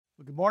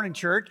Well, good morning,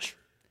 church.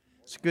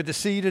 It's good to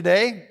see you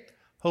today.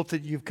 Hope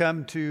that you've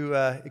come to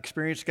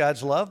experience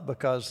God's love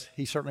because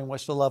He certainly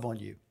wants to love on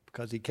you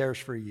because He cares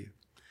for you.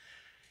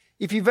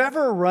 If you've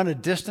ever run a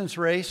distance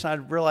race, I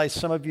realize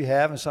some of you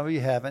have and some of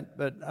you haven't,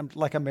 but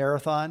like a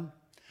marathon,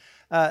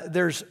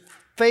 there's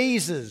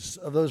phases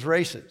of those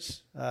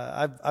races.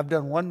 I've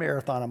done one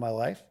marathon in my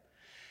life,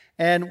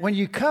 and when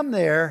you come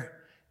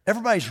there,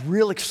 everybody's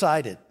real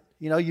excited.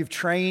 You know, you've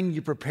trained,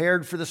 you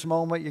prepared for this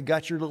moment, you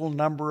got your little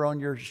number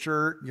on your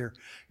shirt,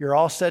 you're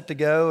all set to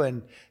go.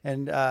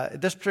 And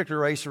this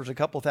particular race, there was a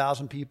couple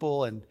thousand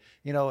people, and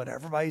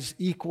everybody's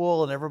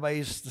equal and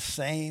everybody's the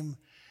same.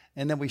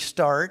 And then we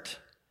start,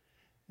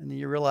 and then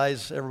you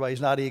realize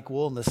everybody's not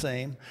equal and the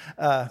same.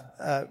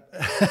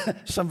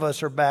 Some of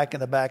us are back in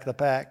the back of the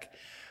pack.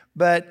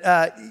 But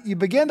you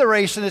begin the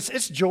race, and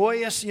it's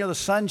joyous. The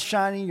sun's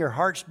shining, your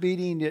heart's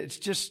beating. It's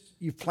just,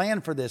 you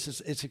plan for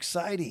this. It's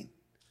exciting.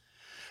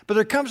 But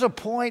there comes a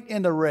point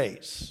in the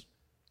race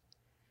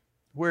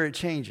where it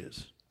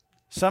changes.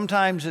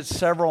 Sometimes it's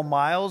several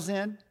miles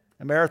in.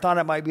 A marathon,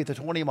 it might be at the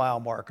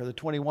 20-mile mark or the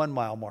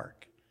 21-mile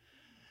mark.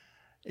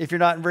 If you're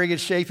not in very good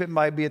shape, it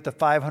might be at the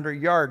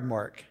 500-yard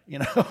mark,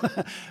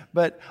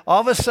 But all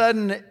of a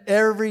sudden,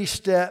 every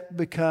step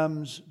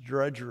becomes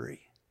drudgery.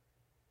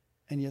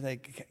 And you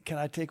think, can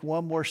I take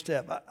one more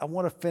step? I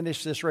want to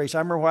finish this race. I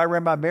remember when I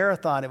ran my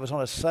marathon, it was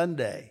on a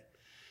Sunday.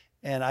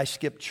 And I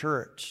skipped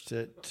church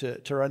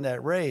to run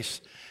that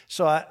race.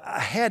 So I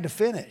had to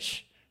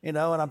finish, and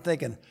I'm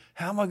thinking,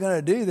 how am I going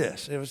to do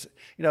this? It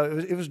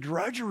was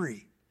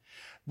drudgery.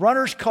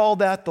 Runners call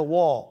that the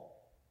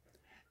wall.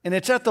 And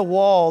it's at the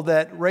wall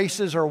that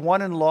races are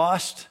won and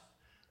lost,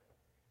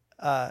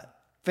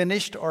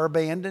 finished or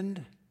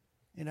abandoned,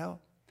 The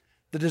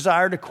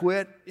desire to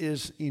quit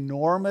is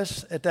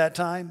enormous at that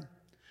time.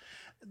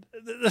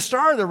 The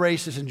start of the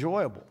race is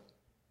enjoyable.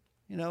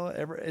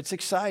 It's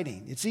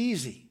exciting. It's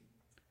easy.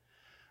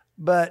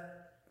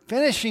 But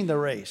finishing the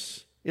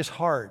race is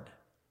hard.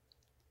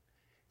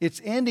 It's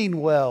ending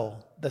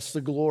well that's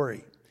the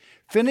glory.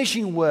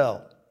 Finishing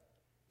well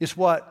is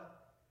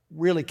what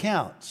really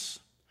counts.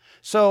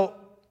 So,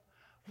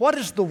 what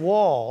is the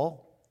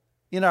wall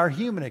in our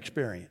human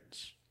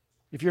experience?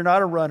 If you're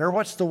not a runner,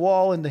 what's the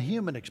wall in the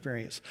human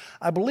experience?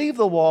 I believe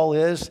the wall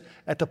is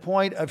at the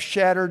point of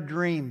shattered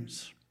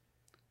dreams,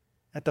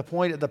 at the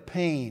point of the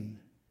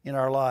pain in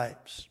our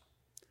lives.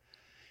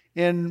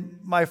 In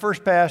my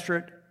first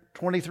pastorate,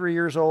 23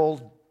 years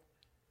old,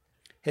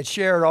 had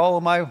shared all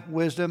of my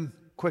wisdom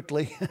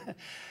quickly,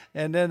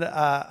 and then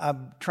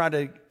I'm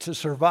trying to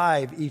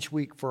survive each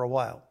week for a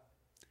while.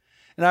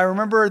 And I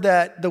remember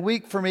that the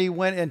week for me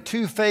went in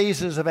two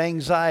phases of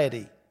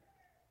anxiety.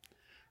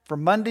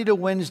 From Monday to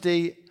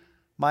Wednesday,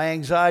 my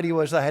anxiety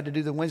was I had to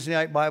do the Wednesday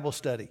night Bible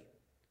study.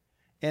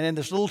 And in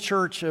this little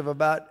church of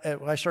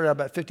I started out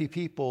about 50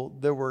 people,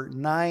 there were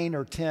 9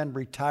 or 10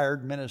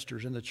 retired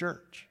ministers in the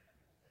church.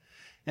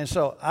 And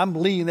so I'm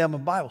leading them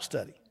in Bible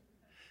study.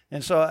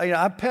 And so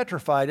I'm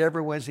petrified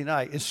every Wednesday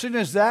night. As soon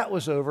as that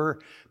was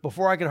over,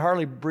 before I could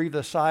hardly breathe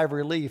a sigh of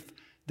relief,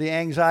 the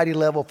anxiety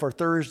level for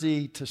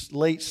Thursday to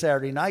late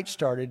Saturday night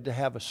started to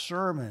have a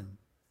sermon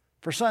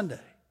for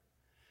Sunday.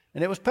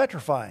 And it was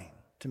petrifying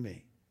to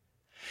me.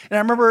 And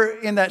I remember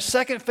in that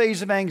second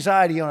phase of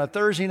anxiety on a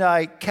Thursday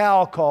night,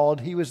 Cal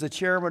called. He was the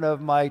chairman of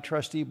my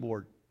trustee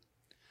board.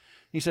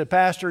 He said,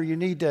 "Pastor, you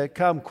need to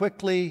come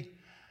quickly.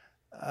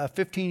 A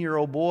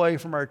 15-year-old boy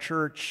from our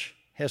church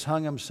has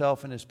hung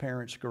himself in his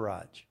parents'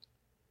 garage."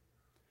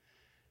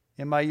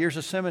 In my years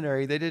of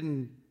seminary, they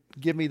didn't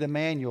give me the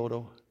manual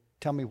to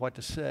tell me what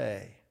to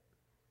say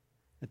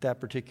at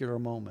that particular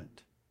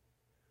moment.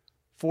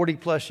 40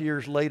 plus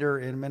years later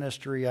in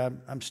ministry,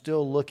 I'm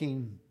still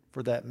looking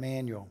for that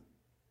manual.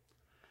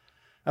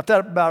 I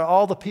thought about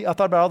all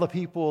the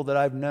people that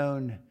I've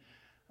known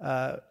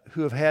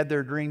who have had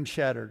their dreams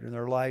shattered and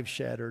their lives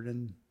shattered,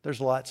 and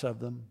there's lots of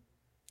them.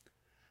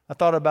 I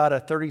thought about a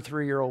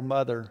 33-year-old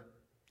mother.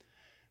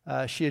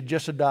 She and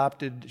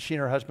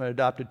her husband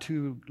adopted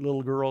 2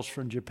 little girls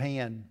from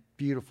Japan,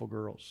 beautiful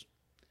girls.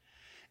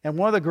 And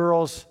one of the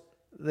girls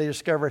they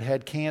discovered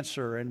had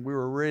cancer, and we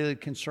were really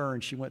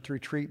concerned. She went through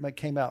treatment,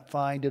 came out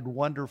fine, did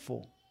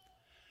wonderful.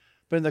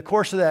 But in the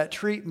course of that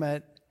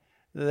treatment,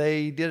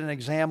 they did an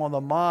exam on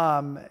the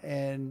mom,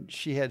 and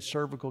she had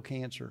cervical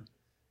cancer,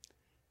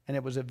 and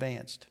it was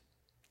advanced.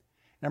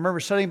 And I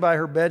remember sitting by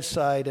her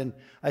bedside, and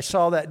I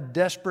saw that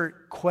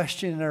desperate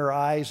question in her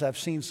eyes I've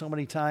seen so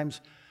many times.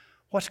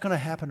 What's going to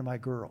happen to my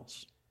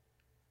girls?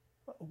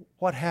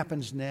 What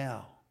happens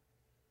now?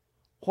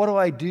 What do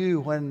I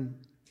do when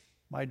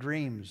my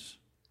dreams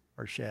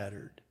are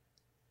shattered?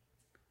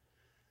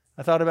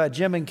 I thought about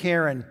Jim and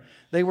Karen.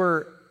 They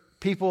were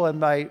people in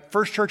my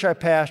first church I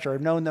pastored.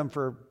 I've known them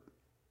for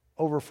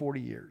over 40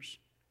 years.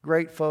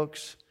 Great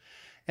folks.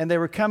 And they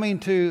were coming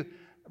to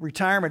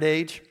retirement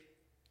age.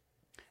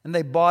 And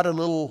they bought a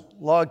little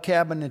log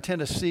cabin in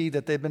Tennessee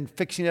that they've been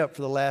fixing up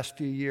for the last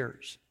few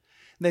years.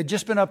 And they'd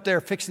just been up there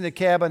fixing the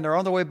cabin. They're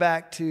on their way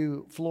back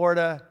to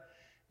Florida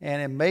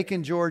and in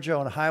Macon, Georgia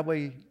on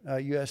Highway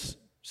US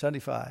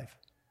 75.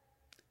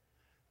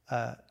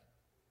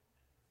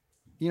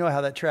 You know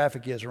how that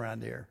traffic is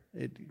around there.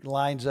 It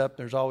lines up.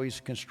 There's always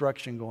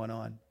construction going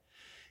on.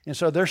 And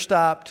so they're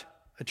stopped.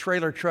 A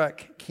trailer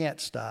truck can't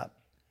stop.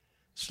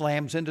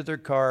 Slams into their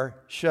car,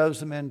 shoves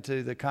them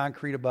into the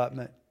concrete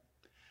abutment.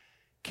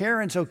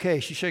 Karen's okay.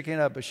 She's shaking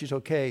up, but she's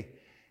okay.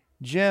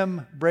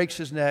 Jim breaks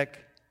his neck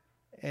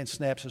and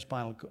snaps his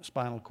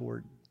spinal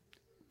cord,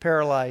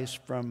 paralyzed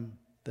from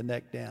the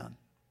neck down.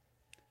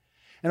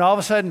 And all of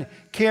a sudden,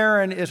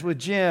 Karen is with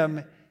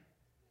Jim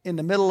in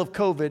the middle of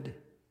COVID.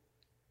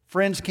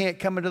 Friends can't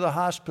come into the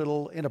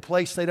hospital in a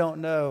place they don't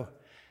know.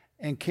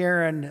 And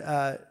Karen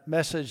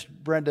messaged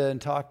Brenda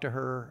and talked to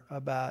her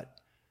about,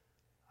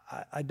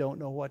 I don't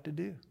know what to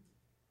do.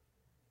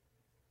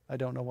 I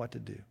don't know what to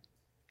do.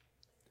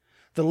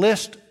 The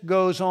list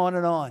goes on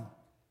and on.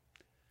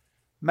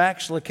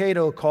 Max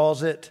Lucado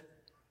calls it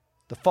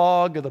the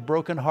fog of the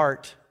broken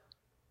heart.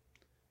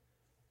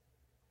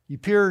 You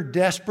peer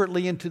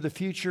desperately into the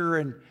future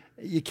and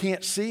you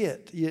can't see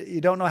it.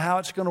 You don't know how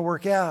it's going to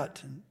work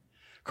out.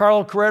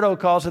 Carlo Corretto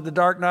calls it the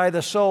dark night of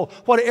the soul.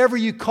 Whatever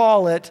you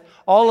call it,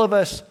 all of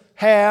us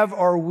have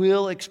or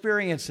will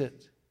experience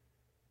it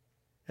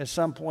at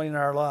some point in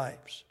our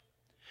lives.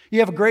 You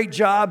have a great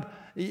job,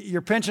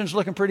 your pension's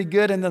looking pretty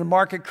good, and then the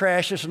market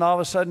crashes and all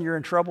of a sudden you're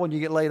in trouble and you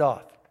get laid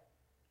off.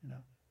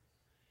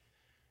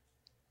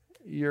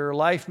 Your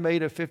life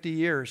mate of 50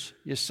 years,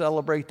 you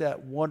celebrate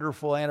that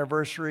wonderful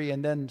anniversary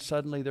and then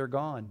suddenly they're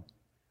gone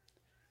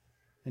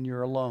and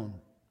you're alone.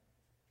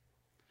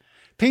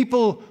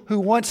 People who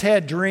once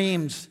had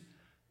dreams,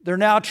 they're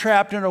now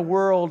trapped in a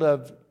world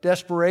of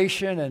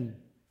desperation and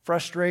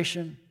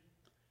frustration,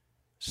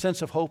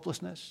 sense of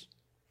hopelessness.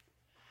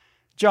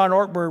 John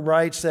Ortberg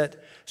writes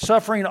that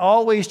suffering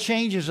always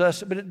changes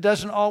us, but it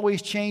doesn't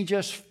always change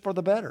us for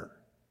the better.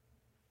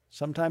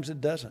 Sometimes it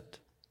doesn't.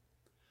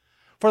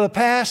 For the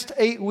past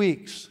 8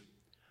 weeks,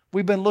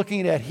 we've been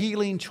looking at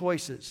healing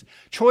choices.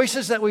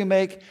 Choices that we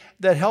make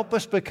that help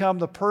us become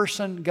the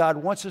person God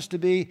wants us to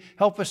be,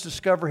 help us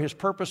discover His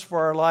purpose for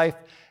our life,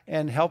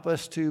 and help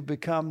us to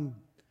become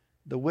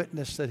the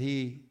witness that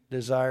He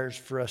desires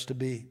for us to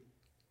be.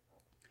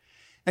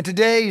 And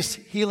today's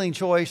healing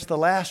choice, the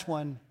last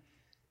one,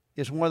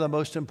 is one of the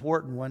most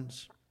important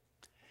ones.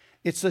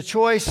 It's the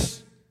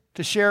choice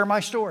to share my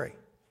story.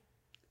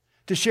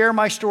 To share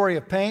my story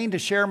of pain, to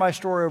share my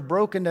story of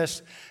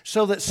brokenness,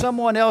 so that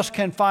someone else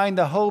can find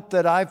the hope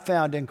that I've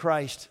found in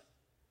Christ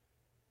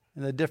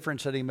and the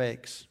difference that He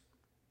makes.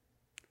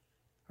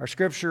 Our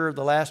scripture,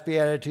 the last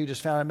beatitude, is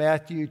found in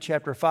Matthew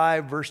chapter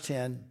 5, verse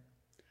 10.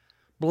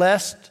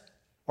 Blessed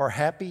or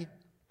happy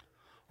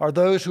are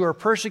those who are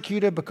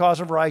persecuted because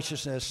of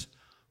righteousness,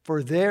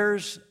 for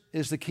theirs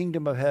is the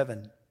kingdom of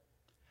heaven.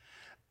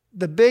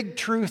 The big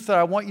truth that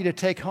I want you to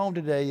take home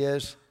today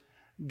is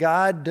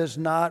God does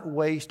not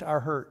waste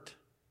our hurt.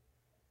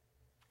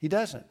 He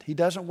doesn't. He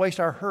doesn't waste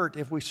our hurt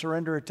if we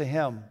surrender it to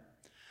Him.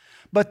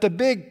 But the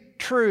big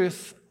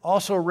truth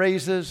also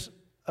raises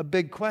a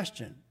big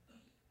question.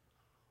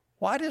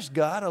 Why does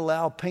God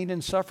allow pain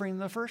and suffering in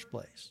the first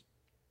place?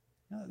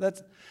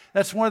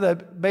 That's one of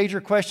the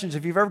major questions.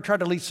 If you've ever tried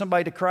to lead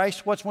somebody to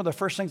Christ, what's one of the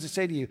first things they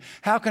say to you?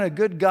 How can a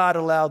good God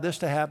allow this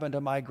to happen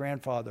to my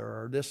grandfather,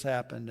 or this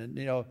happened?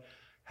 And,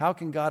 how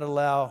can God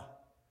allow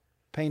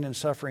pain and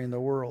suffering in the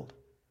world?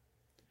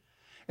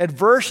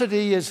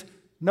 Adversity is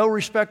no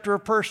respecter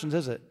of persons,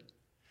 is it?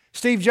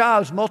 Steve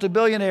Jobs,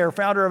 multi-billionaire,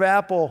 founder of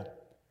Apple,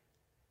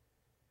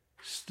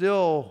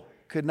 still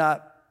could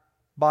not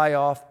buy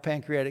off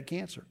pancreatic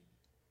cancer.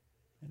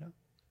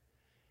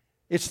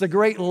 It's the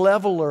great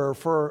leveler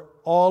for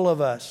all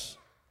of us.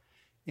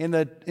 In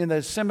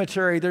the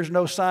cemetery, there's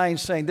no sign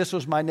saying this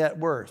was my net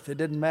worth. It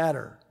didn't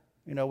matter.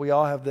 We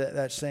all have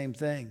that same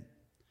thing.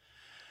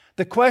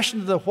 The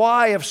question of the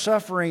why of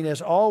suffering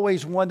is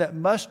always one that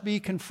must be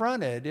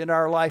confronted in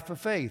our life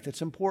of faith.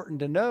 It's important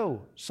to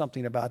know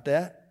something about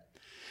that.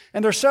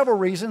 And there are several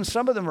reasons.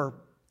 Some of them are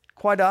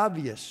quite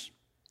obvious.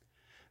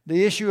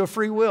 The issue of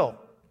free will.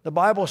 The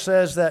Bible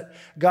says that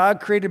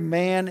God created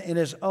man in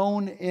His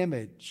own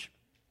image.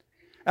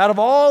 Out of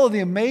all of the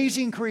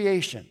amazing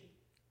creation,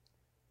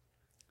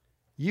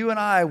 you and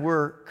I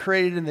were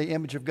created in the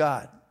image of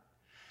God.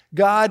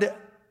 God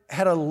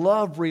had a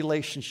love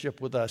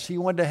relationship with us. He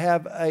wanted to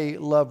have a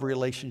love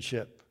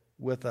relationship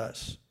with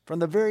us from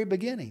the very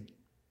beginning.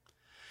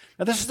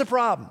 Now, this is the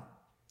problem.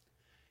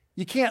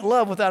 You can't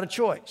love without a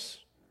choice.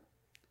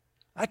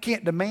 I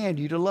can't demand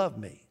you to love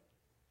me.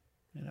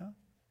 You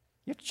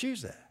have to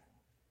choose that.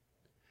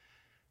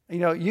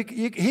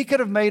 He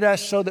could have made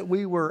us so that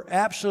we were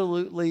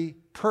absolutely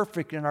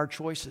perfect in our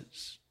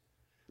choices,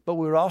 but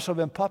we would also have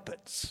been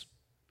puppets.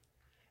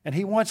 And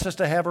He wants us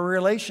to have a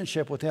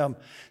relationship with Him.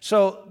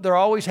 So there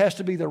always has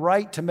to be the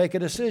right to make a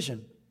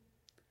decision.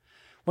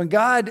 When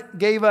God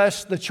gave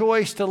us the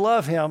choice to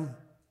love Him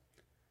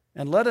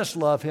and let us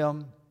love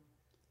Him,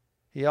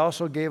 He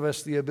also gave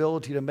us the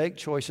ability to make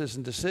choices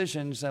and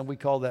decisions, and we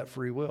call that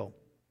free will.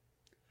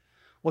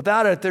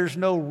 Without it, there's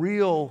no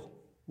real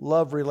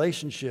love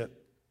relationship.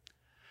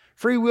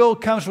 Free will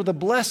comes with a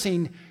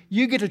blessing.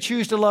 You get to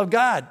choose to love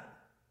God.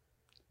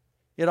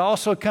 it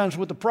also comes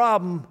with the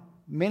problem.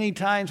 Many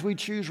times we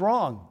choose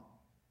wrong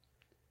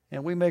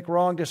and we make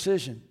wrong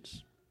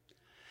decisions.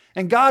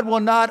 And God will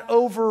not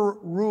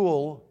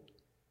overrule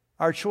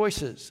our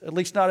choices, at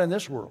least not in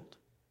this world.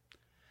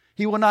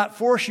 He will not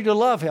force you to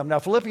love him. Now,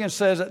 Philippians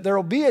says that there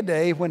will be a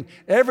day when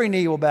every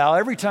knee will bow,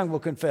 every tongue will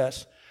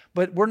confess,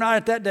 but we're not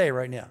at that day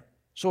right now.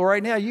 So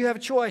right now you have a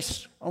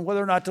choice on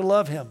whether or not to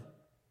love him.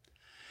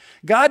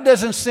 God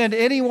doesn't send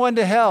anyone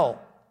to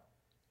hell.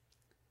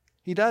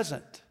 He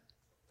doesn't.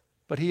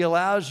 But he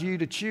allows you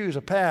to choose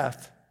a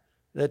path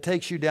that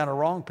takes you down a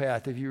wrong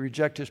path if you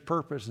reject his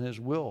purpose and his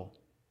will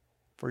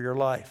for your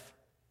life.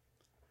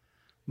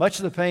 Much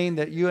of the pain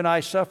that you and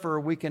I suffer,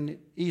 we can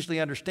easily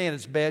understand.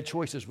 It's bad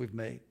choices we've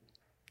made.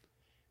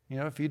 You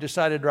know, if you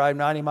decide to drive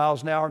 90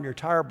 miles an hour and your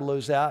tire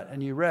blows out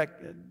and you wreck,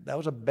 that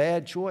was a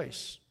bad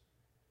choice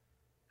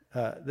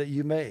that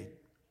you made.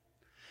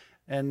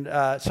 And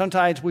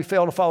sometimes we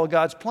fail to follow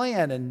God's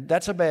plan, and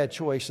that's a bad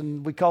choice,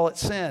 and we call it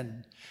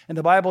sin. And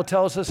the Bible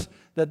tells us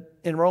that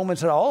in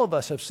Romans that all of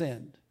us have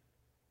sinned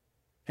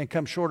and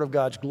come short of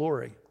God's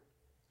glory.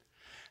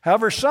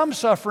 However, some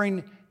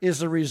suffering is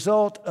the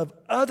result of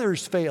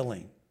others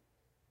failing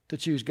to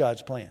choose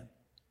God's plan.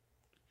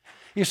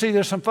 You see,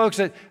 there's some folks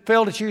that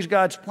fail to choose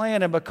God's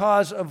plan, and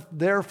because of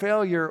their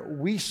failure,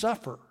 we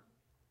suffer.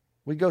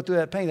 We go through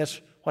that pain. That's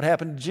what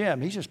happened to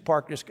Jim. He's just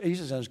in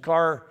his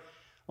car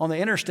on the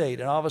interstate,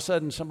 and all of a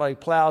sudden somebody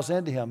plows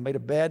into him, made a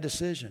bad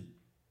decision.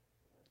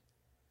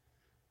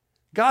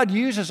 God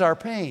uses our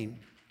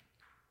pain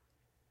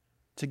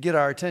to get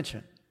our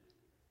attention.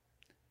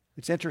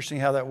 It's interesting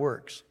how that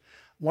works.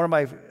 One of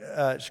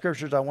my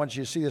scriptures I want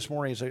you to see this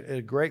morning is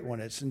a great one.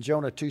 It's in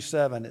Jonah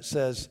 2:7. It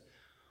says,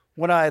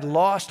 "When I had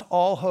lost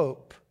all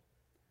hope,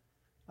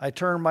 I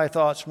turned my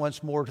thoughts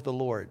once more to the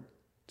Lord."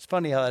 It's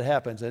funny how that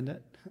happens, isn't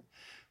it?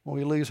 When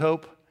we lose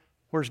hope,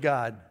 where's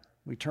God?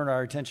 We turn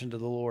our attention to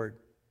the Lord.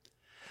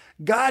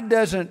 God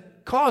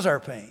doesn't cause our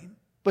pain,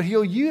 but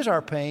he'll use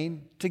our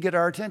pain to get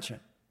our attention.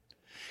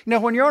 You know,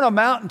 when you're on a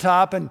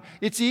mountaintop and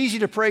it's easy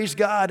to praise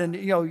God, and,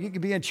 you know, you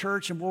can be in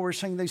church and we're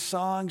singing these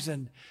songs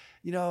and,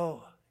 you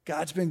know,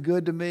 God's been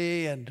good to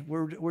me and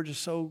we're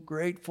just so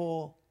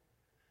grateful.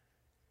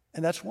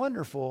 And that's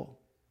wonderful.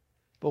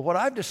 But what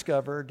I've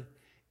discovered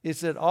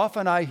is that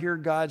often I hear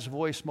God's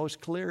voice most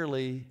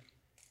clearly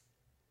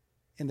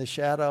in the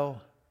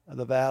shadow of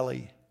the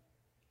valley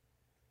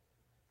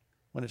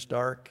when it's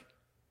dark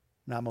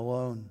and I'm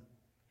alone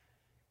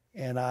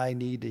and I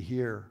need to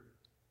hear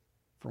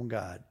from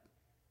God.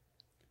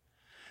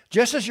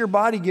 Just as your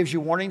body gives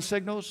you warning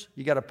signals,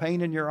 you got a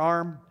pain in your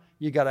arm,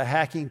 you got a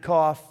hacking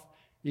cough,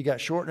 you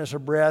got shortness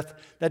of breath,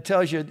 that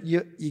tells you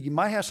you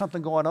might have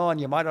something going on,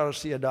 you might ought to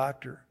see a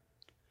doctor.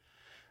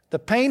 The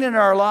pain in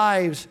our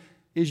lives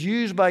is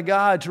used by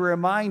God to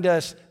remind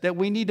us that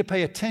we need to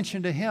pay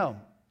attention to him.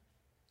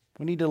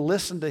 We need to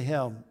listen to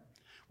him.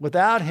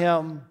 Without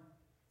him,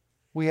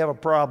 we have a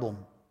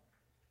problem.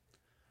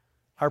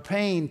 Our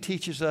pain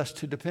teaches us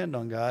to depend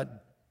on God.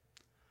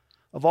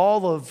 Of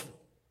all of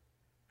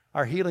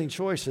our healing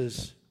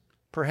choices,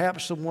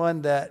 perhaps the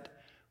one that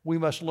we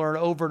must learn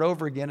over and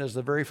over again is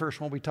the very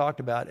first one we talked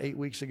about 8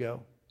 weeks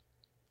ago.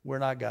 We're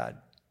not God.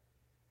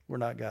 We're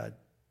not God.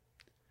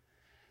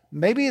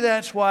 Maybe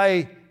that's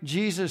why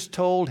Jesus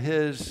told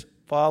his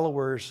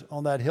followers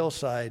on that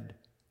hillside,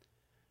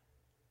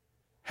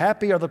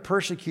 "Happy are the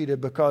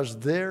persecuted because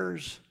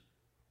theirs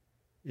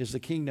is the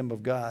kingdom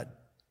of God."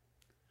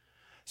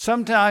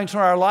 Sometimes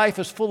when our life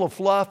is full of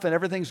fluff and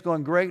everything's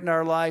going great in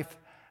our life,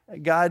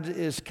 God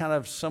is kind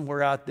of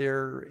somewhere out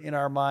there in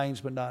our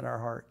minds but not in our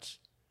hearts.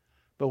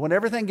 But when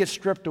everything gets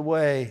stripped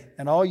away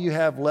and all you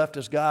have left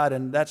is God,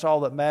 and that's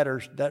all that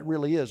matters, that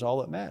really is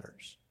all that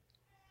matters.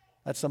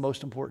 That's the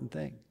most important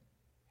thing.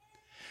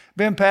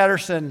 Ben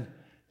Patterson,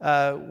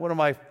 one of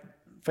my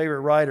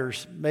favorite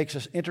writers, makes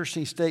an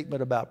interesting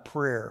statement about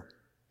prayer.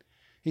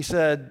 He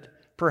said,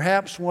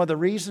 "Perhaps one of the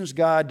reasons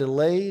God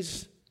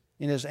delays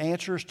in his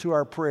answers to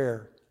our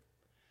prayer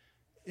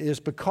is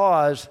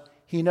because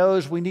he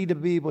knows we need to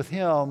be with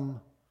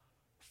him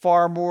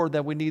far more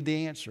than we need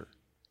the answer."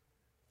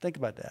 Think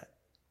about that.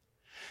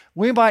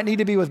 We might need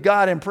to be with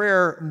God in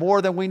prayer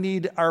more than we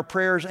need our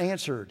prayers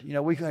answered. You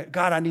know,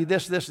 God, I need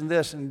this, this, and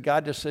this, and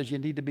God just says, you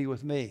need to be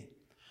with me.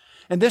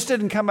 And this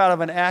didn't come out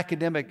of an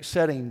academic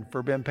setting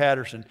for Ben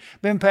Patterson.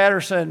 Ben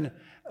Patterson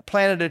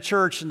planted a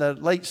church in the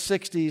late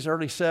 60s,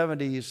 early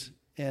 70s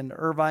in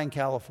Irvine,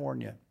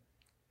 California.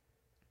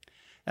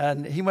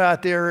 And he went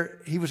out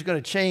there, he was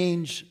going to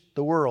change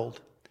the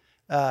world.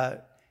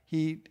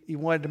 He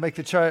wanted to make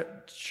the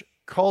church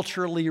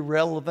culturally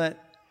relevant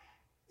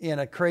in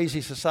a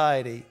crazy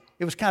society.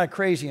 It was kind of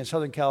crazy in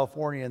Southern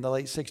California in the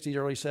late 60s,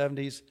 early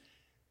 70s.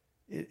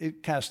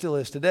 It kind of still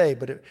is today,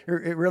 but it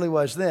really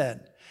was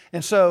then.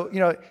 And so, you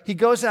know, he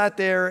goes out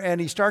there and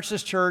he starts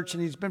this church,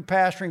 and he's been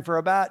pastoring for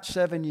about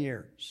 7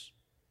 years.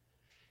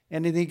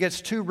 And then he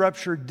gets 2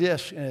 ruptured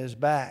discs in his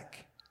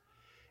back.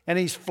 And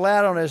he's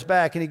flat on his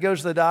back, and he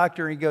goes to the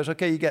doctor and he goes,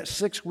 "Okay, you got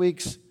 6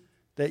 weeks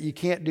that you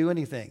can't do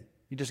anything.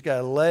 You just got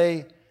to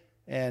lay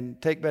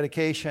and take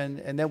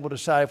medication, and then we'll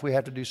decide if we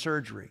have to do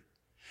surgery.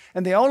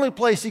 And the only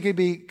place he could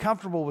be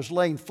comfortable was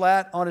laying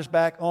flat on his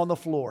back on the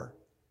floor.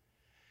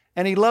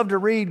 And he loved to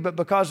read, but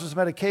because of his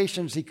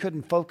medications, he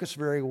couldn't focus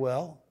very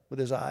well with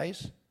his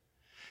eyes.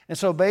 And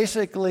so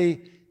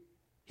basically,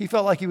 he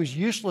felt like he was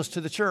useless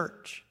to the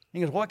church. He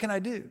goes, what can I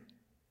do?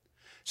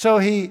 So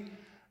he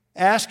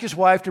asked his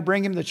wife to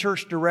bring him the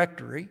church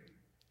directory,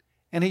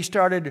 and he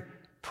started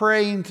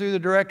praying through the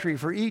directory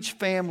for each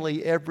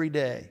family every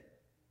day.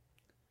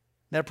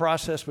 That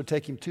process would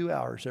take him 2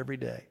 hours every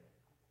day.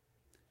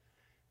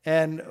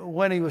 And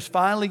when he was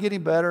finally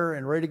getting better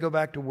and ready to go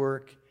back to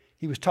work,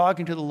 he was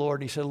talking to the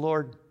Lord, and he said,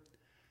 Lord,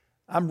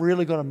 I'm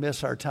really going to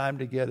miss our time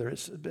together.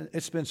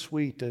 It's been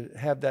sweet to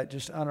have that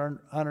just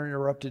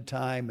uninterrupted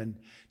time and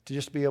to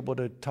just be able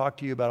to talk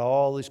to you about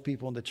all these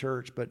people in the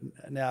church, but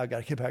now I got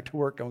to get back to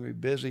work. I'm going to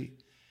be busy.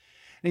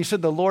 And he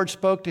said the Lord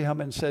spoke to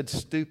him and said,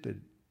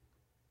 stupid.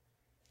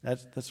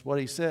 That's what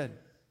he said.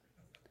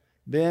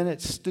 Ben,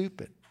 it's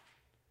stupid.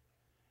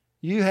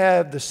 You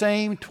have the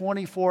same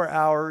 24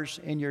 hours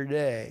in your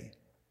day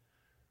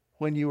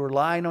when you were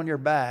lying on your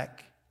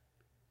back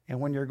and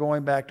when you're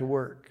going back to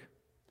work.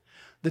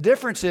 The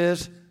difference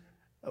is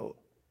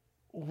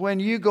when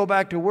you go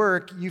back to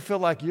work, you feel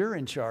like you're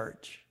in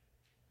charge.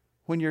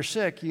 When you're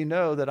sick, you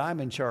know that I'm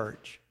in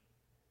charge.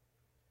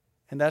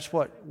 And that's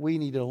what we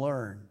need to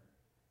learn.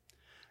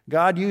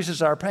 God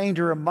uses our pain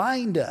to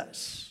remind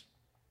us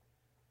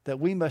that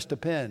we must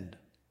depend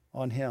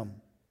on Him.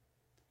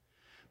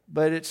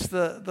 But it's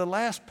the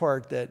last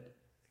part that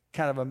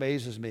kind of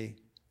amazes me.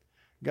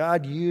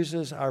 God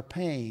uses our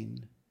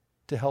pain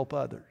to help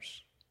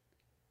others.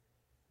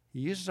 He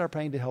uses our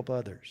pain to help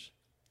others.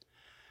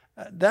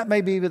 That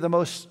may be the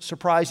most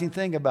surprising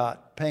thing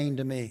about pain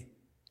to me.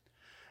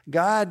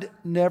 God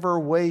never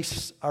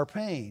wastes our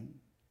pain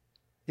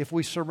if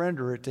we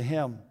surrender it to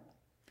Him.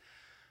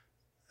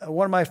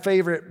 One of my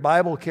favorite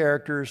Bible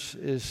characters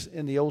is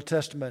in the Old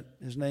Testament.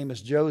 His name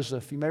is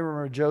Joseph. You may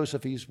remember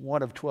Joseph. He's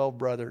one of 12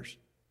 brothers.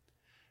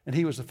 And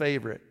he was the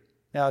favorite.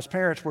 Now, as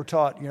parents, we're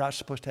taught you're not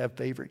supposed to have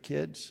favorite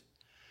kids.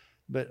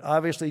 But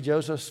obviously,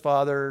 Joseph's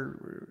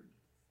father,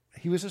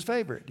 he was his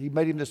favorite. He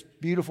made him this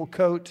beautiful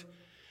coat,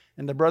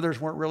 and the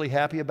brothers weren't really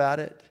happy about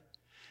it.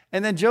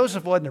 And then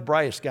Joseph wasn't the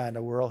brightest guy in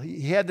the world.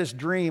 He had this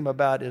dream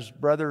about his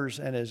brothers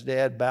and his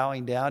dad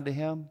bowing down to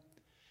him,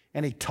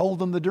 and he told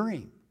them the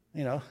dream.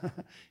 You know,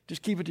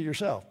 just keep it to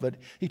yourself. But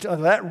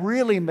that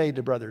really made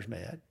the brothers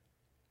mad.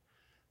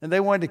 And they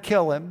wanted to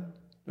kill him.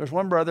 There's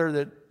one brother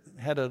that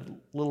had a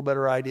little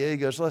better idea. He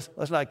goes,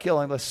 let's not kill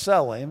him, let's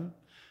sell him.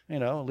 You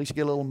know, at least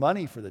get a little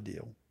money for the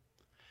deal.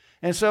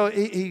 And so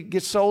he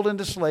gets sold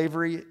into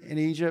slavery in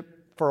Egypt.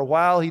 For a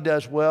while he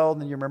does well.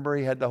 And then you remember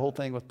he had the whole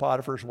thing with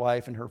Potiphar's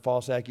wife and her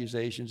false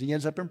accusations. He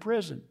ends up in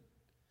prison.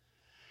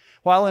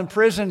 While in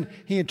prison,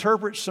 he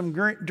interprets some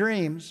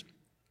dreams.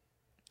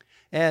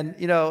 And,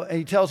 you know, and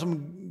he tells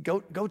them,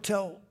 go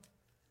tell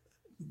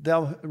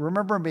them,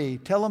 remember me.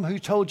 Tell them who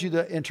told you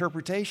the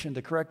interpretation,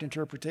 the correct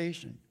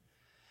interpretation.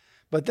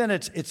 But then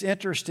it's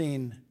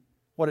interesting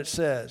what it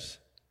says.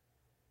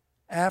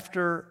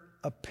 After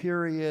a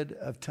period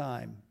of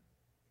time.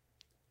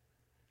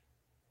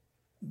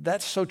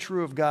 That's so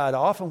true of God.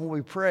 Often when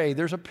we pray,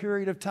 there's a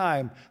period of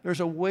time.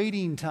 There's a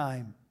waiting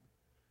time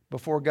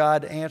before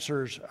God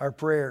answers our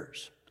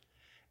prayers.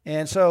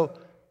 And so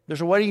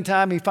there's a waiting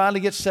time. He finally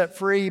gets set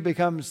free. He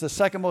becomes the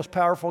second most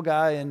powerful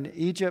guy in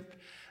Egypt.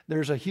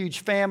 There's a huge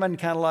famine,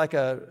 kind of like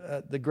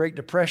the Great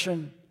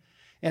Depression.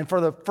 And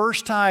for the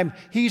first time,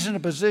 he's in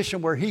a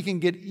position where he can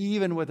get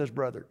even with his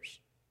brothers.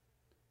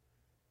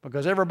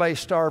 Because everybody's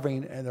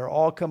starving and they're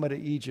all coming to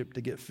Egypt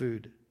to get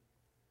food.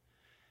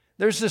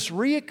 There's this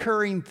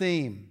reoccurring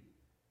theme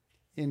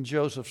in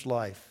Joseph's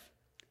life.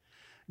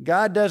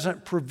 God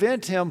doesn't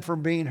prevent him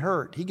from being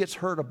hurt. He gets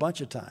hurt a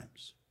bunch of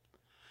times.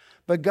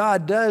 But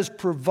God does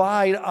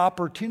provide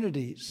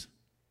opportunities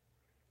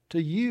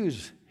to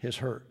use his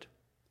hurt.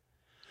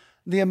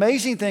 The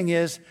amazing thing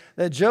is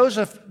that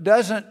Joseph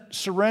doesn't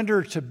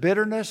surrender to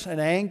bitterness and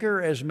anger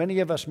as many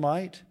of us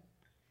might.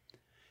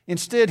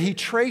 Instead, he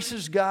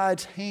traces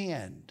God's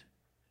hand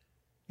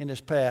in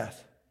his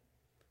path.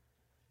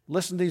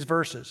 Listen to these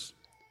verses.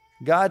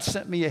 God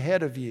sent me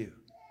ahead of you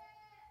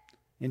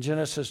in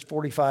Genesis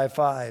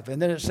 45:5.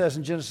 And then it says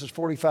in Genesis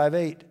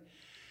 45:8,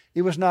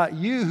 it was not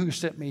you who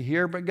sent me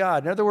here, but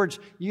God. In other words,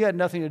 you had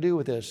nothing to do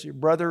with this. Your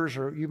brothers,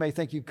 or you may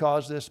think you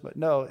caused this, but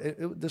no,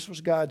 this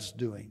was God's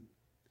doing.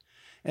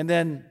 And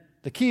then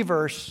the key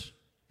verse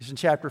is in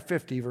chapter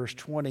 50, verse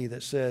 20,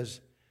 that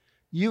says,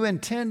 you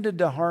intended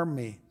to harm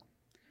me,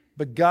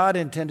 but God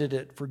intended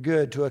it for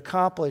good, to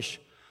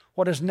accomplish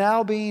what is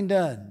now being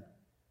done,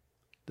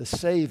 the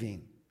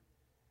saving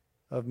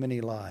of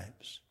many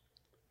lives.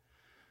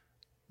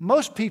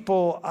 Most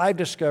people, I've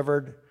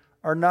discovered,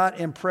 are not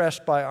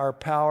impressed by our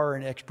power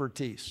and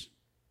expertise.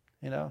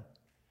 You know,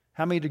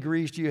 how many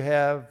degrees do you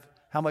have?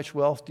 How much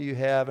wealth do you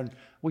have? And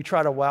we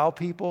try to wow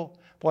people.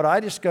 What I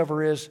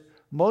discover is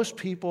most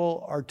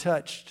people are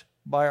touched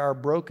by our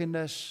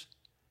brokenness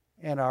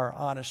and our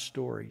honest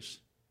stories.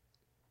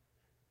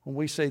 when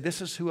we say,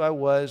 this is who I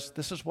was,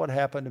 this is what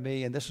happened to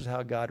me, and this is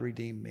how God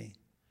redeemed me.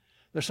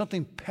 There's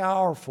something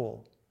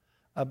powerful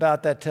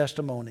about that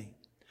testimony.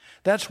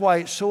 That's why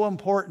it's so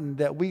important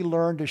that we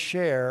learn to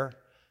share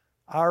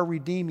our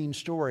redeeming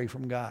story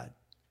from God.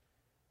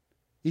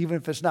 Even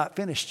if it's not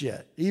finished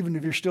yet, even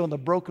if you're still in the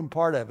broken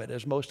part of it,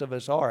 as most of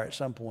us are at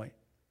some point.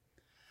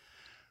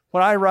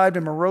 When I arrived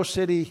in Monroe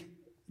City,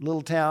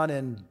 little town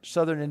in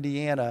southern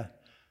Indiana,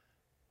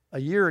 a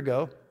year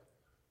ago,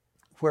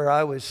 where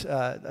I was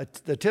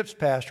the TIPS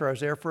pastor, I was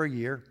there for a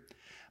year.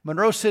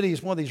 Monroe City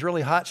is one of these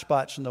really hot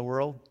spots in the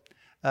world.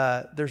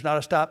 There's not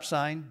a stop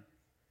sign,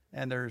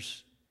 and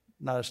there's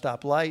not a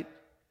stop light,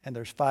 and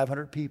there's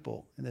 500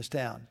 people in this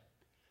town.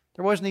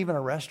 There wasn't even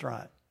a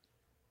restaurant.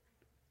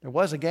 There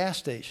was a gas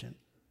station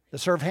that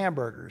served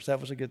hamburgers.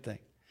 That was a good thing.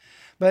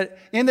 But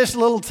in this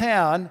little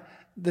town,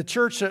 the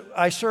church that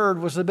I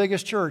served was the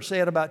biggest church. They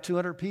had about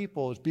 200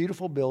 people. It was a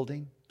beautiful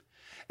building.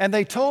 And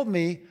they told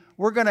me,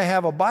 we're going to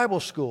have a Bible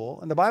school.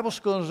 And the Bible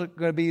school is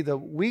going to be the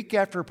week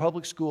after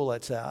public school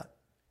lets out.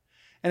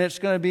 And it's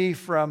going to be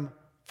from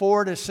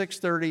 4 to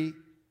 6:30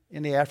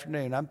 in the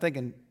afternoon. I'm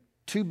thinking,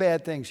 two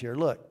bad things here.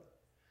 Look,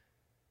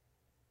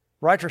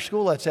 right after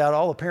school lets out,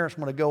 all the parents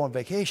want to go on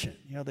vacation.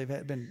 They've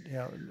been,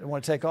 they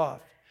want to take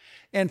off.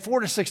 And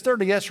 4 to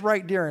 6:30, that's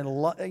right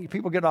during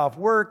people get off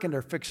work and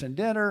they're fixing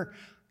dinner.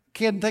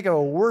 Can't think of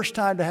a worse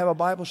time to have a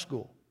Bible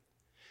school.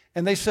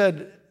 And they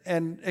said,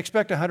 and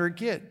expect 100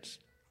 kids.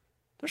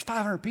 There's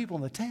 500 people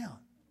in the town.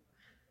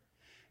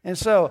 And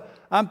so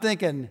I'm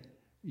thinking,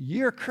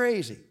 you're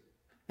crazy.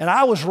 And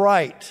I was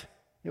right.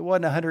 It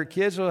wasn't 100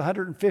 kids, it was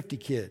 150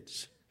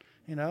 kids.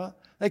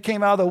 They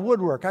came out of the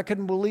woodwork. I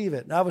couldn't believe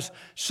it. And I was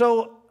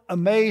so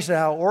amazed at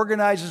how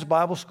organized this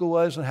Bible school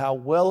was and how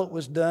well it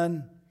was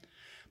done.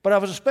 But I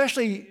was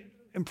especially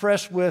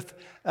impressed with,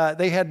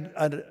 they had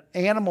an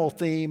animal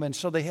theme, and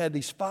so they had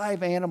these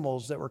 5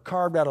 animals that were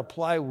carved out of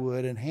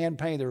plywood and hand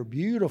painted. They were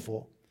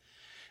beautiful.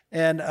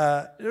 And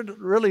they're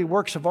really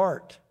works of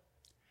art.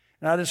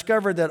 And I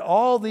discovered that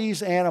all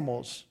these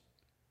animals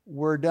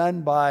were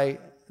done by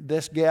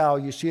this gal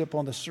you see up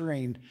on the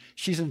screen.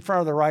 She's in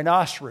front of the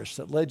rhinoceros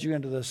that led you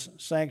into this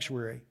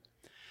sanctuary.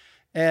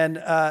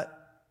 And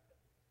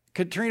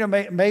Katrina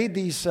made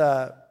these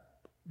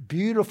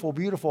beautiful,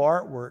 beautiful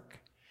artwork.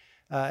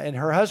 And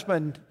her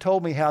husband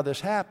told me how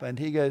this happened.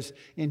 He goes,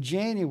 in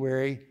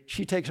January,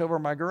 she takes over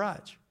my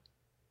garage.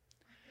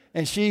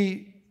 And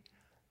she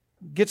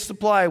gets the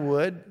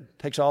plywood,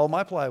 takes all of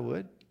my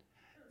plywood,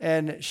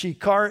 and she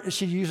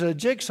uses a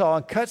jigsaw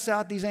and cuts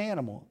out these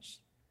animals.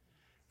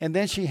 And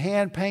then she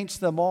hand paints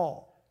them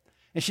all.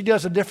 And she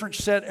does a different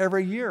set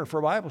every year for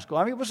Bible school.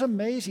 I mean, it was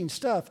amazing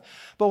stuff.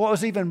 But what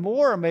was even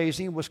more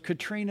amazing was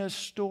Katrina's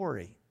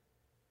story.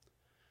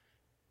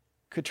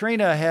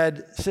 Katrina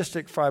had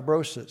cystic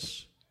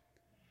fibrosis.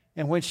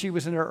 And when she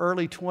was in her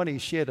early 20s,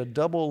 she had a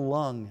double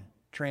lung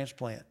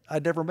transplant.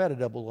 I'd never met a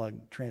double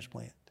lung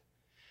transplant.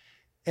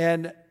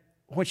 And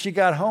when she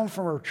got home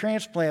from her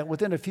transplant,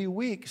 within a few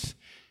weeks,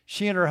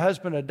 she and her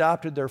husband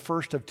adopted their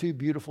first of 2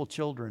 beautiful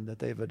children that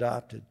they've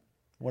adopted.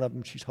 One of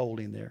them she's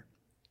holding there.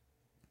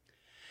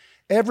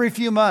 Every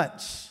few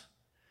months,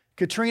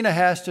 Katrina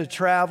has to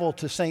travel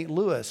to St.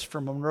 Louis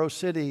from Monroe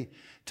City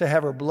to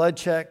have her blood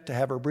checked, to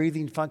have her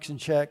breathing function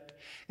checked.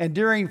 And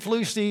during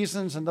flu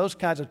seasons and those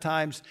kinds of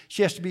times,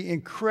 she has to be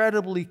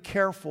incredibly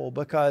careful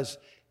because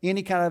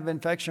any kind of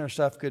infection or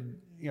stuff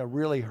could,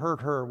 really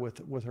hurt her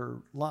with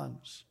her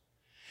lungs.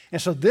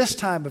 And so this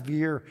time of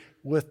year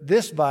with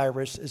this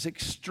virus is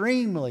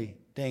extremely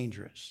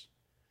dangerous.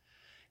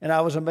 And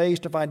I was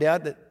amazed to find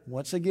out that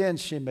once again,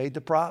 she made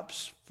the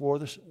props for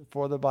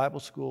the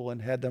Bible school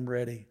and had them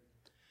ready.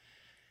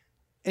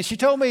 And she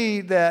told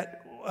me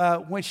that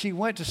when she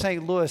went to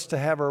St. Louis to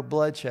have her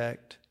blood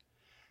checked,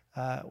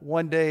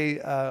 one day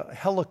a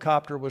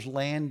helicopter was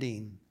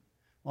landing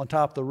on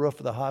top of the roof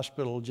of the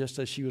hospital just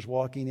as she was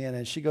walking in.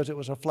 And she goes, it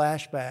was a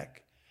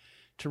flashback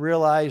to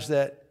realize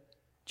that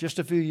just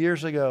a few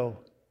years ago,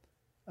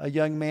 a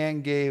young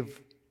man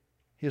gave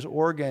his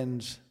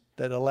organs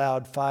that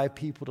allowed 5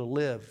 people to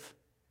live.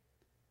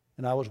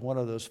 And I was one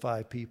of those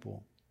 5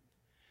 people.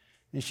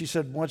 And she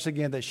said once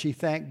again that she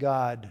thanked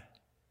God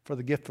for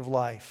the gift of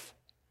life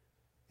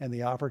and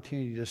the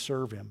opportunity to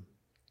serve Him.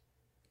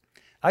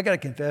 I got to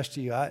confess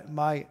to you,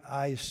 my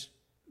eyes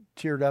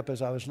teared up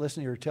as I was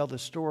listening to her tell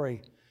this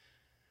story.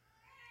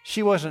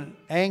 She wasn't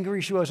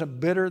angry. She wasn't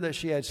bitter that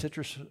she had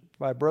cystic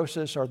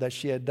fibrosis or that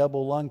she had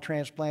double lung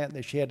transplant,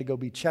 that she had to go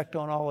be checked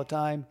on all the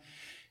time.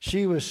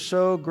 She was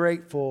so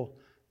grateful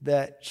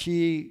that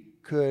she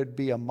could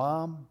be a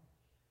mom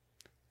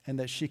and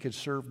that she could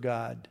serve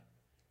God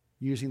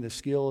using the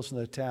skills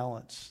and the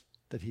talents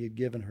that He had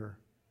given her.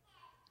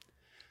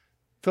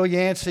 Phil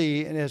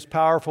Yancey, in his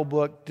powerful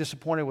book,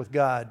 Disappointed with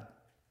God,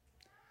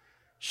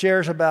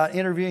 shares about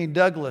interviewing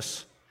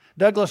Douglas.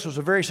 Douglas was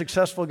a very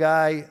successful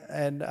guy,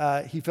 and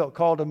he felt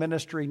called to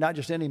ministry, not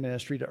just any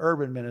ministry, to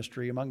urban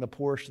ministry among the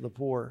poorest of the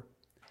poor.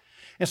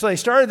 And so they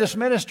started this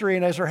ministry,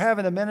 and as they're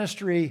having the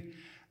ministry,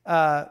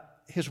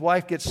 his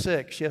wife gets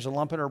sick. She has a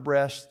lump in her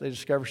breast. They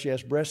discover she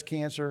has breast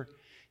cancer.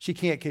 She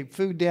can't keep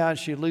food down.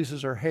 She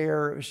loses her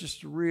hair. It was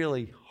just a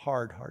really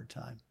hard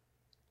time.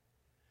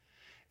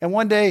 And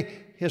one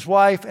day, his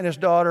wife and his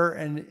daughter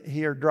and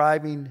he are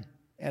driving,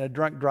 and a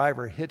drunk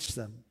driver hits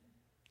them.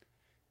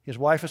 His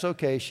wife is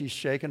okay. She's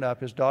shaken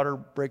up. His daughter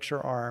breaks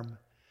her arm.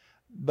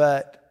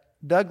 But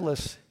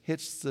Douglas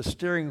hits the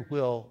steering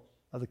wheel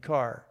of the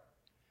car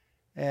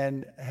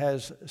and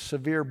has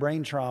severe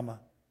brain trauma.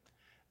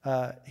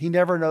 He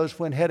never knows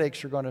when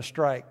headaches are going to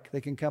strike.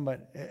 They can come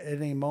at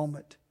any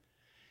moment.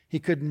 He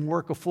couldn't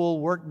work a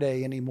full work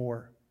day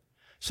anymore.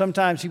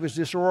 Sometimes he was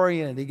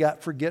disoriented. He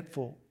got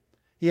forgetful.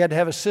 He had to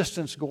have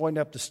assistance going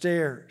up the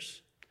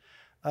stairs.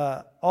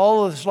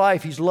 All of his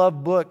life, he's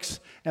loved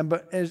books,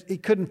 but as he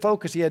couldn't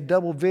focus, he had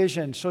double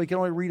vision, so he could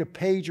only read a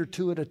page or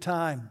two at a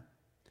time.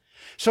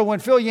 So when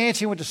Phil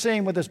Yancey went to see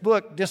him with his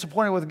book,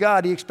 Disappointed with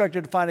God, he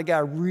expected to find a guy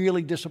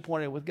really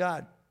disappointed with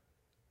God.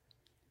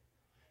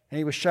 And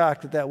he was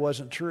shocked that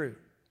wasn't true.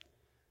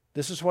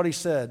 This is what he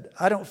said: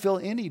 I don't feel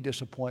any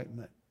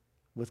disappointment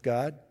with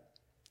God.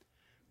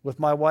 With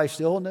my wife's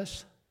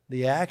illness,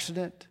 the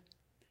accident,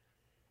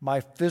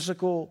 my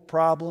physical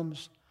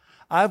problems,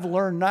 I've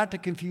learned not to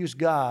confuse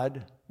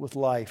God with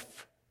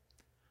life.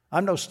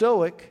 I'm no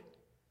stoic.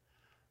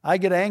 I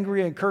get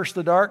angry and curse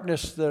the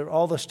darkness,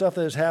 all the stuff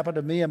that has happened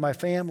to me and my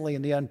family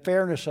and the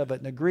unfairness of it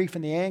and the grief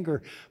and the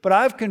anger. But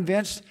I'm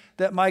convinced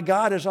that my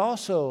God is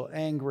also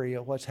angry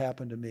at what's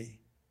happened to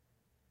me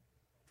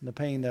and the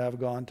pain that I've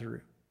gone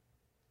through.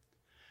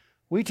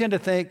 We tend to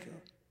think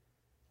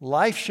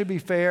life should be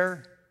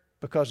fair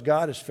because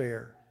God is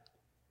fair,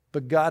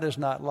 but God is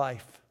not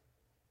life.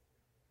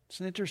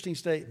 It's an interesting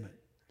statement.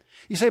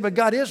 You say, but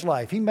God is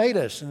life. He made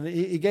us and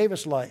He gave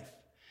us life.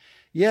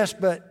 Yes,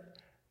 but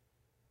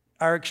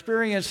our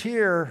experience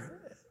here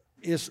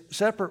is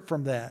separate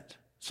from that.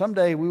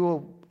 Someday we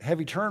will have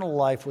eternal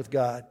life with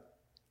God.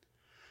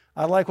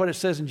 I like what it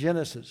says in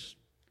Genesis.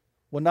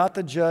 Will not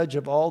the judge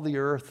of all the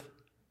earth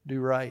do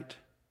right?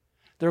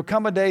 There will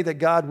come a day that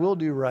God will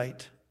do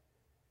right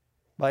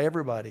by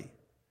everybody.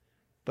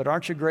 But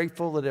aren't you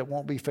grateful that it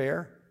won't be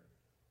fair?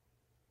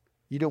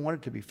 You don't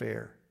want it to be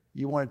fair.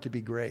 You want it to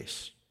be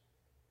grace.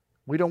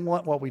 We don't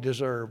want what we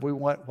deserve. We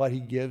want what He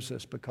gives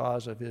us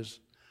because of His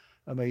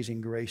amazing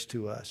grace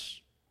to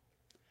us.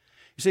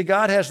 You see,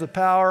 God has the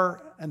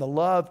power and the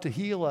love to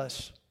heal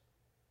us.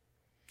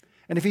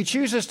 And if He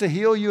chooses to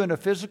heal you in a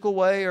physical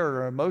way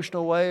or an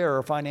emotional way or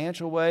a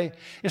financial way,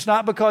 it's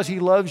not because He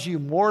loves you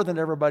more than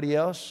everybody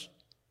else.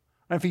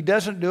 And if He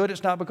doesn't do it,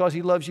 it's not because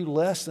He loves you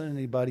less than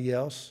anybody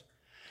else.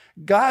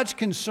 God's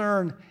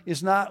concern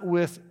is not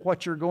with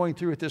what you're going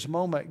through at this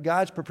moment.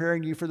 God's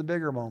preparing you for the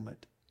bigger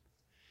moment.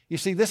 You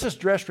see, this is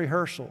dress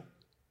rehearsal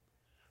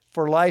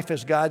for life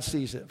as God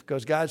sees it,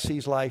 because God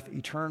sees life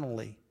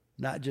eternally,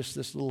 not just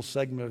this little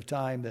segment of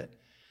time that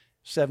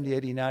 70,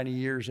 80, 90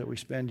 years that we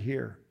spend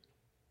here.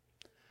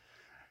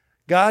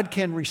 God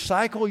can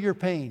recycle your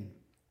pain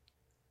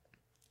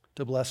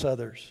to bless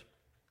others.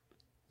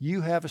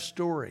 You have a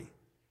story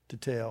to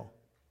tell.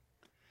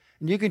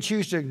 And you can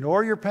choose to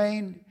ignore your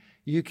pain.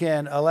 You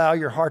can allow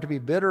your heart to be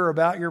bitter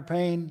about your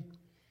pain,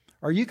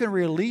 or you can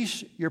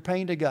release your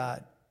pain to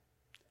God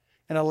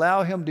and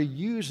allow Him to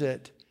use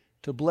it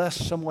to bless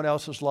someone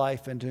else's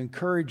life and to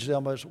encourage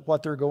them as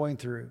what they're going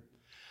through.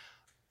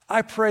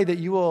 I pray that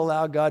you will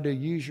allow God to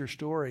use your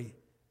story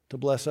to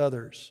bless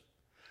others.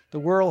 The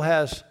world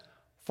has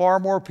far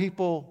more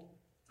people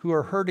who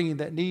are hurting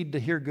that need to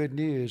hear good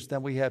news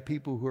than we have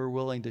people who are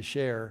willing to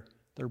share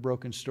their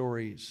broken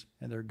stories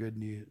and their good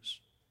news.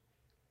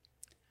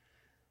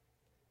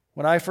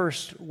 When I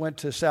first went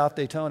to South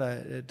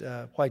Daytona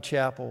at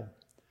Whitechapel,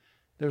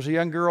 there was a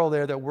young girl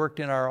there that worked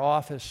in our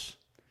office.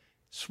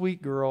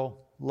 Sweet girl,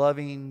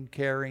 loving,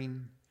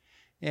 caring.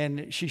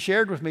 And she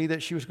shared with me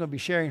that she was going to be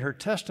sharing her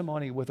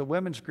testimony with a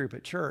women's group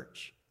at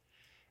church.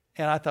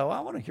 And I thought, well,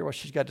 I want to hear what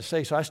she's got to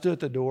say. So I stood at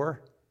the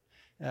door.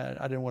 I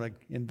didn't want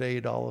to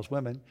invade all those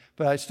women.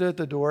 But I stood at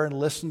the door and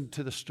listened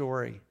to the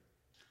story.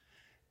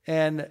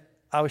 And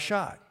I was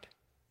shocked.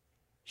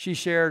 She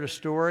shared a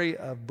story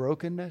of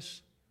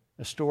brokenness,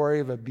 a story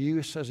of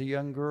abuse as a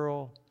young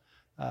girl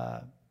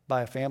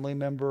by a family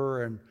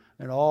member,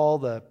 and all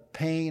the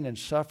pain and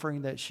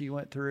suffering that she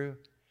went through.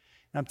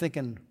 And I'm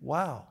thinking,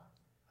 wow,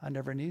 I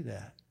never knew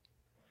that.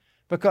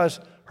 Because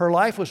her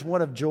life was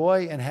one of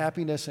joy and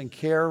happiness and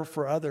care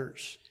for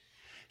others.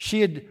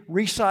 She had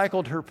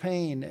recycled her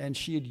pain and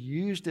she had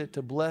used it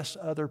to bless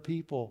other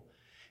people.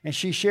 And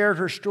she shared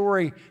her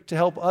story to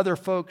help other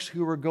folks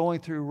who were going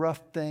through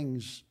rough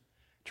things,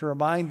 to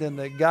remind them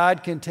that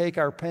God can take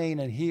our pain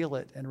and heal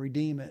it and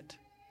redeem it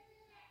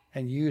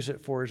and use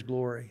it for His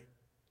glory.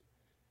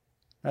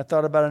 I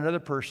thought about another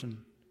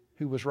person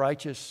who was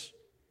righteous,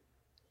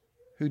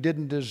 who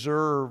didn't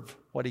deserve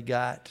what he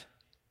got.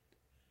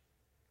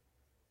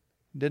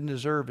 He didn't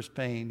deserve his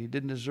pain. He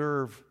didn't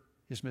deserve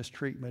his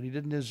mistreatment. He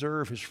didn't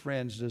deserve his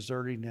friends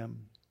deserting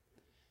him.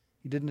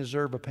 He didn't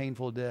deserve a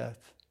painful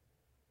death.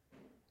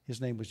 His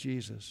name was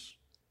Jesus.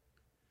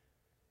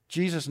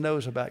 Jesus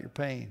knows about your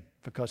pain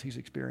because He's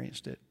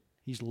experienced it.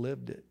 He's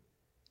lived it.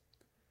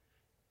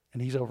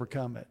 And He's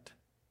overcome it.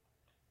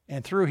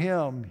 And through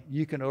him,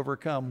 you can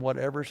overcome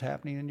whatever's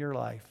happening in your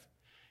life.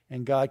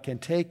 And God can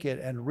take it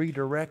and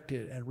redirect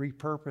it and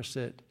repurpose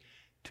it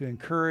to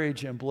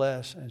encourage and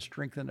bless and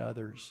strengthen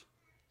others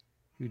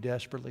who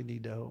desperately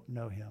need to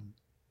know him.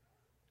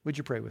 Would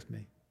you pray with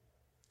me?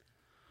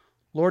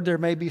 Lord, there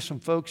may be some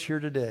folks here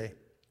today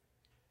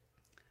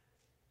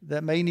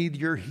that may need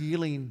your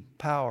healing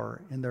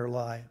power in their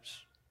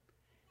lives.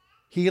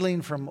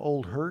 Healing from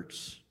old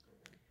hurts,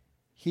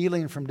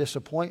 healing from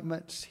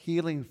disappointments,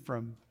 healing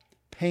from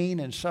pain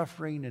and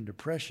suffering and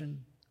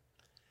depression,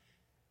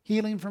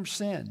 healing from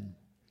sin.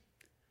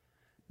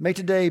 May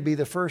today be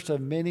the first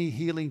of many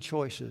healing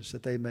choices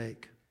that they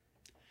make.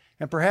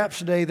 And perhaps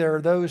today there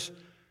are those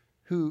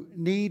who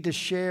need to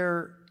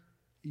share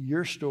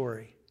your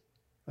story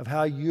of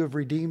how you have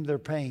redeemed their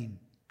pain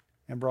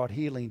and brought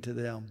healing to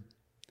them.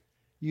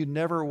 You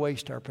never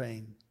waste our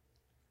pain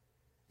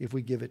if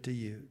we give it to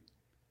you.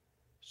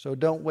 So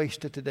don't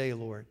waste it today,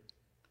 Lord.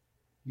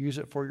 Use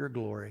it for your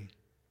glory.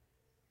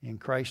 In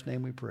Christ's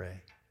name we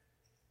pray.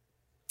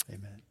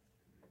 Amen.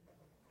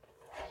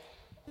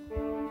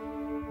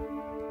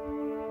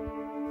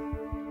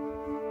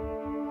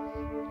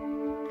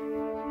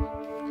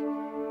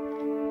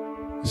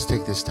 Let's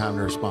take this time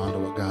to respond to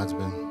what God's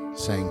been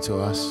saying to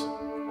us,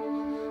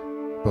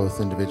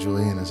 both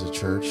individually and as a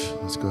church.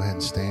 Let's go ahead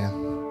and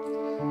stand.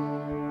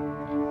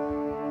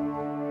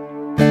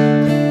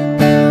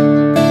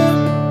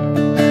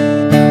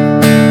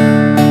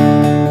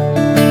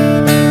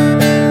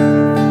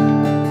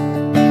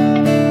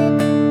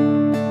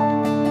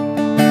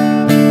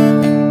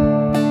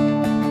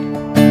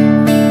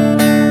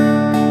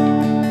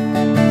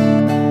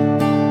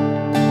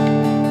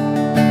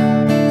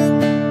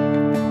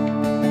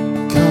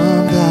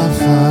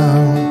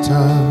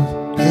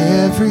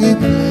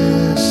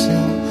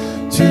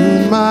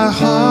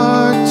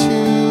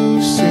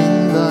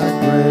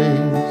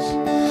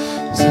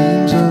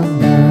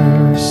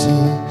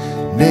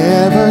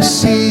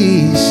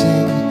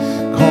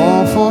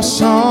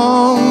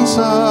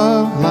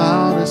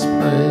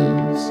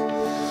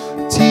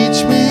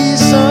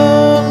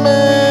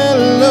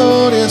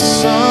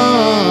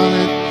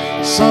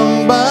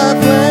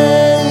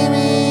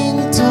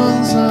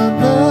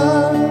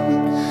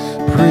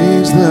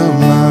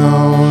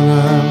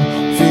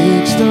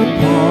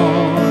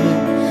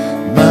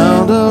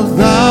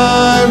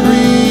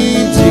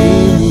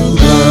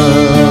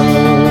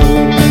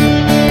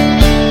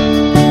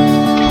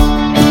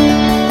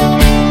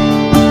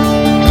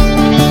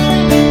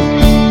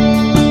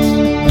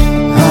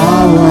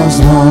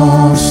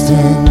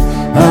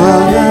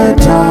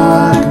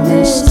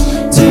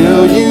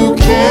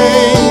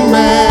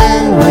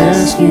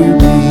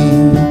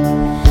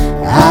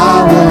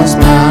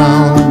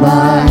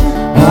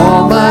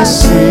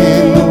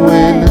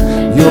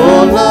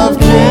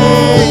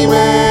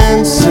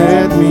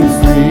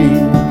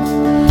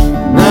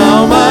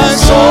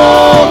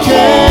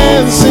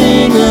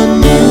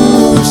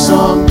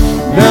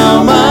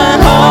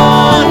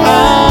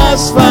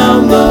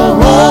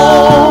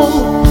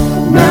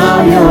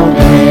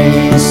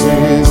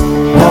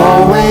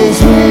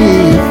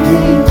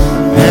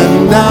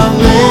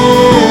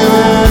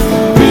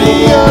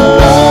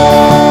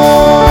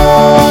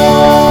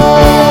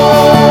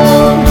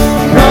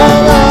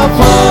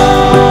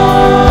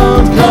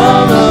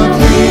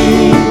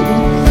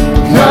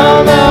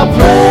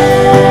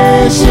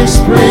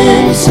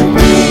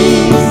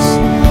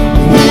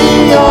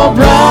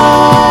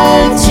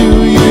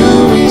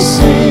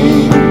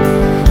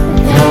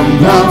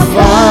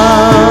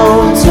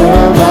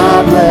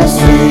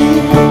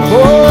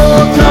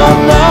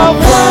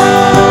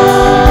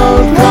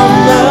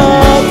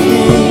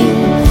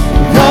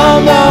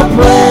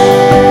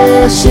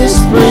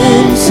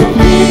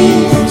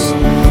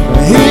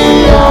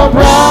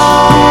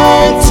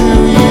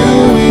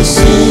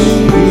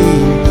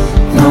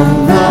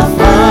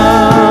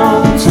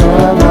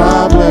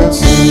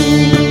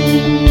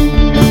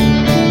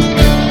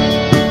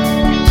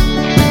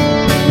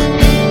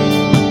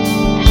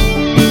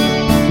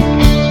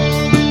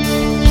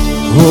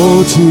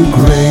 To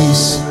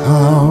grace,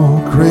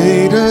 how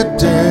great a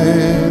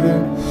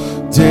debtor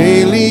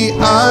daily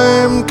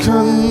I'm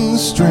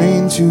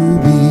constrained to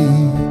be.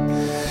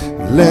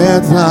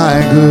 Let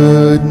thy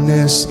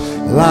goodness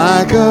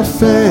like a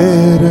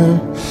fetter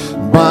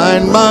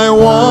bind my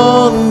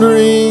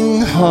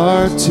wandering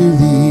heart to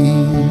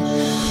thee.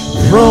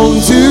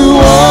 Prone to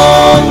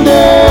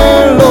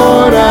wander,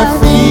 Lord, I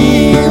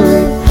feel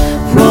it.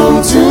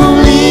 Prone to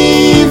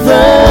leave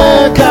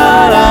the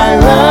God I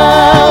love.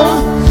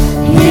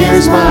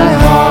 Here's my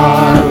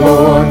heart,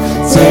 Lord,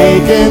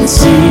 take and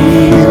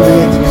seal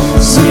it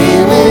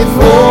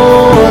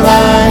for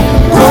thy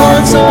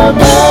courts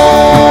above.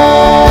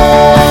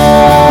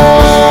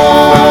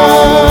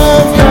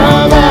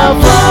 Come thou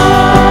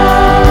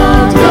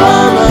fount,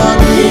 come thou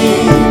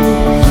King,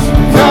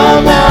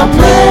 come thou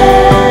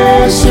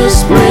precious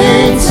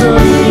Prince of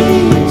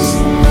Peace.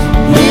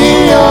 Hear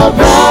your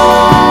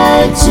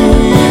bride, to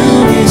you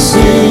we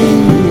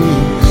sing.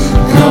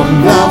 Come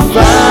thou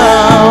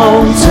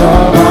fount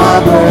of our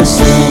blessing.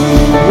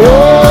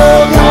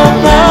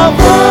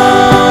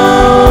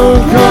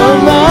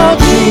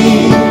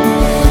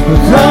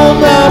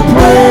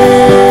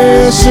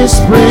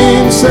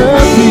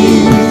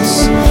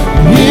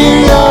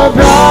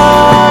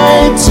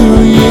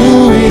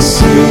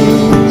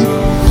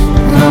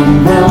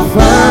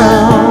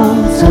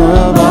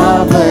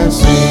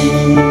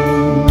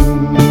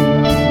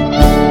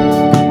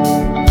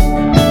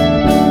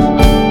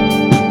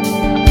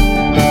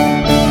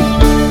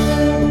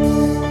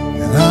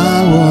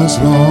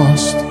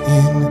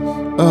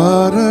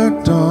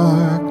 utter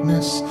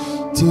darkness,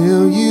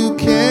 till you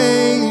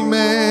came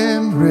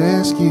and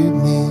rescued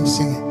me.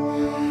 Sing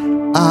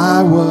it.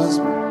 I was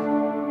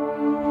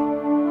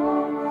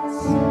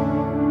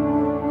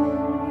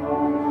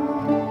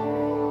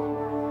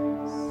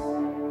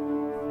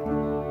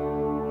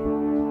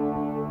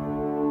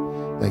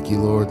Thank you,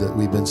 Lord, that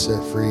we've been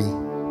set free.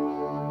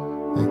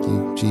 Thank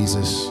you,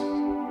 Jesus.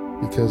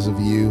 Because of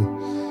you,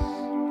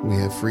 we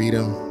have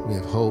freedom, we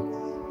have hope.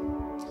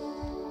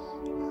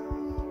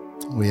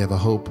 We have a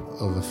hope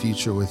of a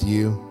future with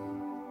you.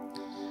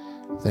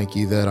 Thank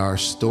you that our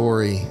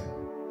story,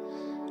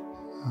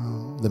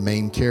 the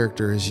main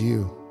character is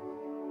you.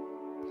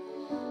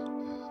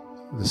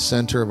 The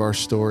center of our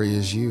story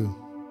is you.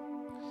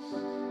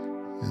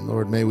 And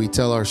Lord, may we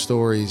tell our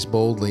stories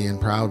boldly and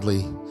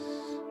proudly,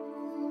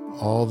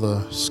 all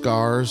the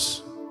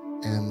scars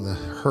and the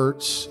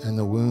hurts and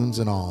the wounds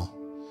and all,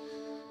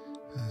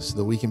 so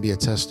that we can be a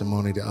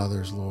testimony to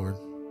others, Lord.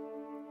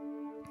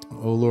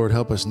 Oh, Lord,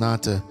 help us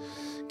not to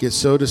get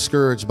so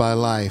discouraged by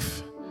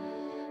life,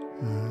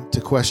 to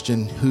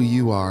question who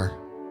you are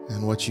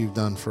and what you've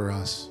done for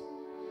us.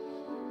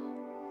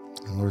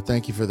 And Lord,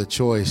 thank you for the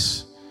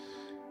choice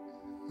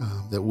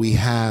that we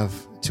have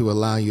to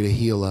allow you to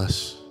heal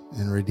us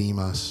and redeem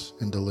us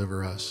and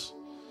deliver us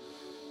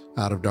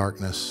out of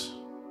darkness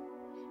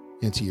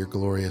into your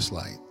glorious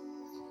light.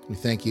 We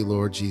thank you,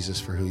 Lord Jesus,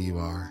 for who you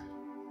are.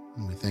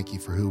 And we thank you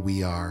for who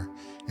we are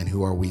and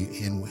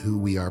who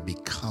we are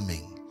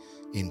becoming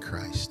in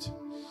Christ.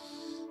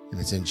 And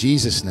it's in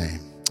Jesus' name.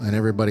 And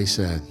everybody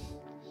said,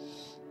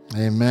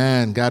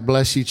 amen. God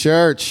bless you,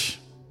 church.